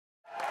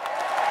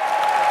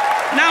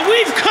Now,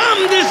 we've come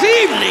this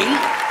evening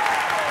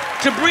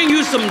to bring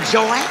you some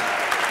joy,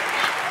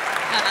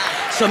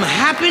 some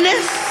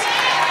happiness,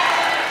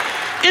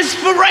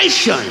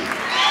 inspiration,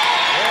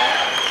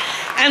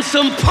 and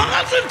some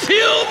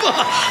positive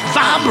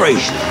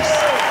vibrations.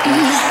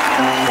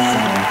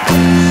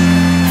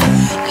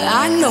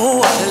 I know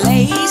a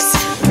place.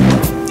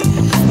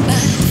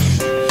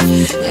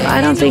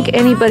 I don't think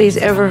anybody's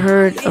ever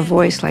heard a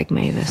voice like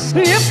Mavis.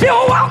 If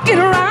you're walking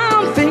around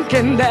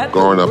thinking that...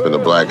 Growing up in a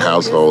black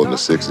household in the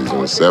 60s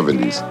and the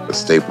 70s, the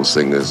Staples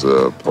singers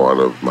are part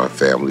of my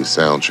family's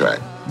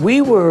soundtrack. We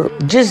were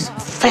just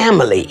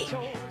family,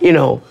 you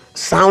know,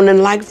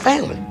 sounding like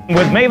family.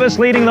 With Mavis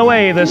leading the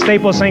way, the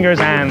Staples Singers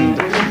and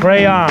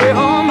Pray On.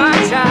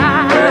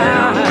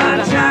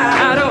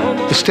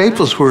 The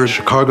Staples were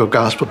Chicago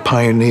gospel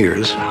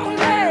pioneers.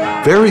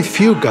 Very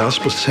few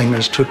gospel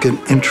singers took an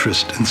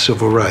interest in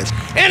civil rights.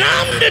 And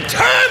I'm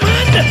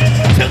determined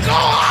to go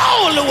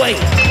all the way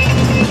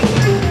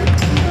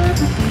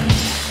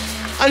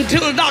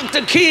until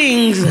Dr.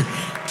 King's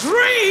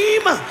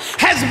dream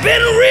has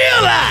been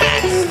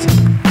realized.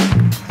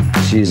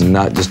 She's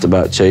not just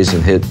about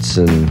chasing hits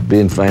and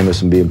being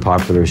famous and being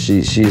popular.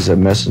 She's a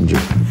messenger.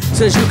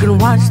 Says you can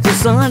watch the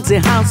sun, see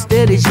how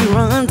steady she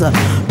runs.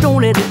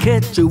 Don't let it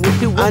catch you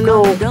with your work. I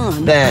know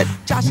done. that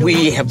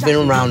we have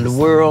been around the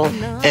world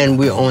and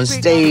we're on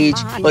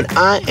stage, but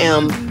I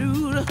am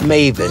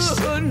Mavis,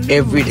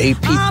 everyday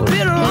people. I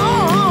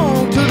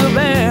belong to the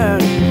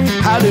band.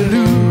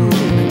 Hallelujah.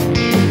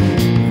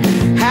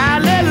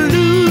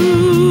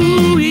 Hallelujah.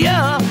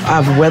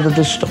 I've weathered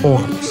the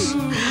storms.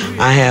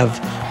 I have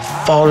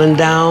fallen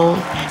down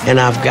and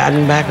I've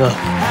gotten back up.